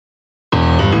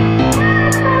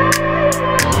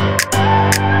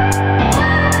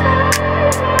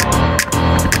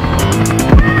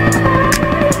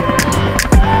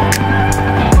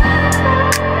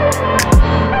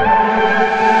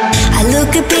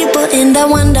and I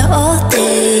wonder all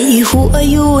day, who are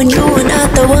you when you are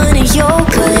not the one in your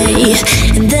way?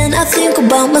 And then I think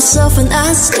about myself and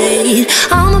I state,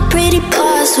 I'm a pretty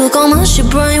boss with almost your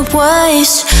brain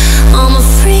waves. I'm a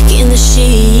freak in the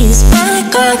sheets, but I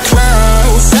got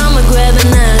class. I'ma grab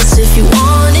an ass if you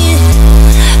want it.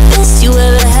 Best you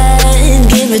ever had,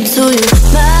 give it to you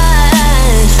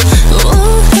bad.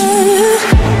 Ooh.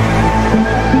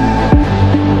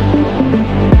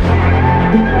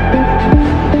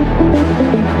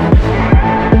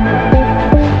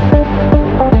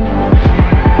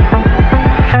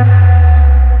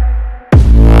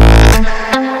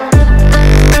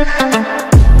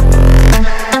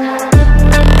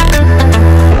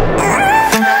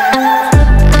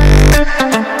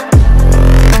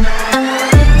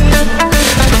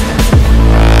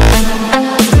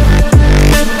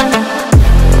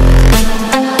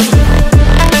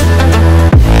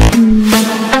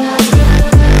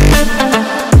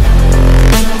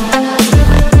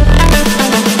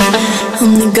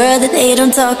 That they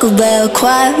don't talk about,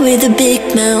 quiet with a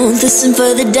big mouth. Listen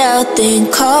for the doubt, then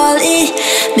call it.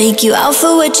 Make you out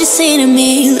for what you say to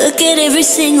me. Look at every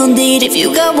single date. If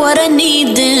you got what I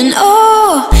need, then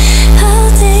oh,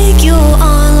 I'll take you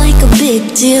on like a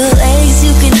big deal. Legs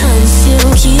you can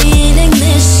unseal, key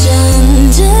ignition.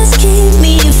 Just keep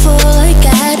me full like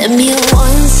I had a meal.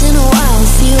 Once in a while,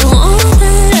 feel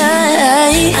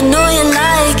alright. I know you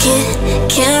like it,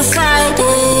 can't fight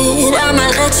it. I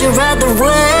might let you ride the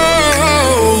wave.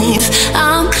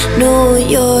 I'm New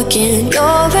York and you're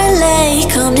LA.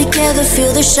 Come together,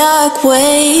 feel the shock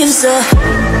waves.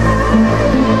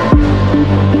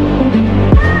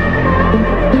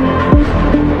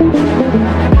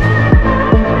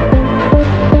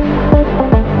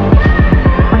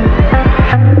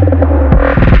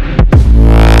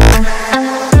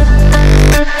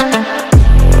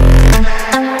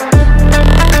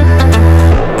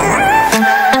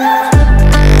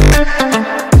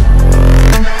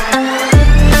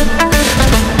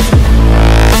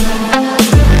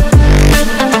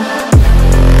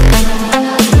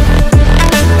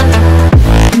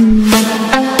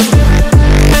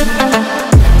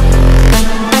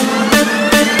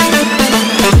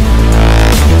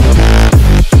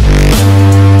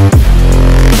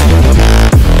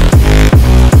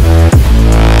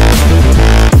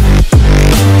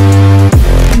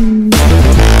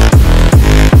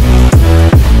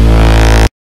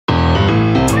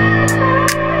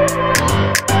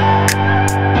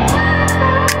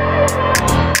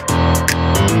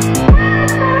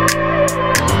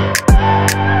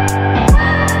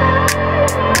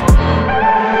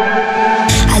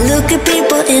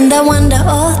 And I wonder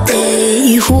all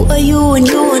day, who are you when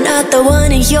you are not the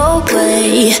one in your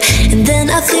way? And then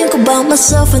I think about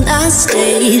myself and I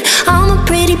state, I'm a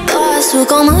pretty boss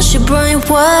with almost your brain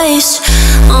waves.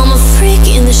 I'm a freak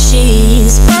in the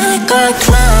sheets, but I got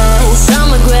class.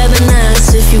 I'ma grab an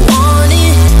ass if you want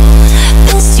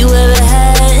it. Best you ever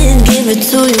had, give it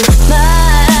to you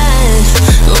bad.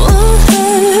 Ooh.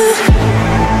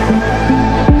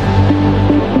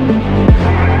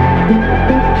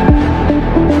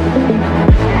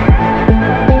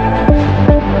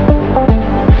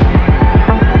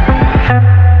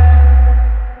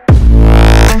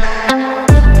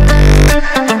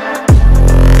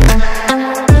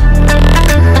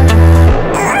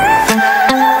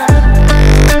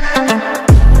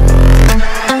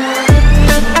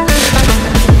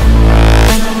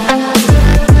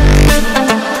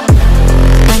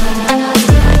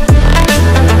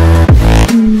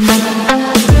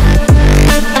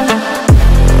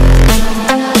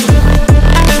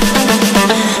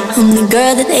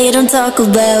 That they don't talk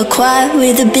about, quiet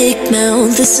with a big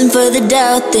mouth. Listen for the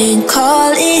doubt, then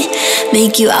call it.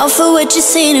 Make you out for what you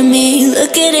say to me.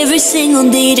 Look at every single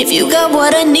date. If you got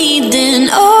what I need, then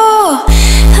oh,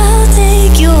 I'll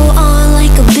take you on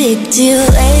like a big deal.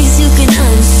 Legs you can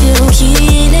unseal,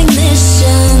 key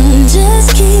ignition.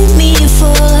 Just keep me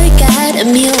full like I had a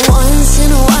meal. Once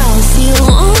in a while, feel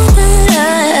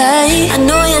alright. I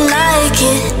know you like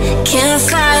it, can't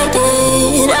fight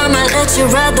it. I might let you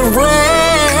ride the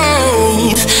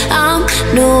wave. I'm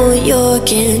New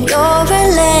York and you're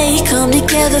LA. Come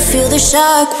together, feel the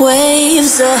shock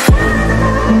waves.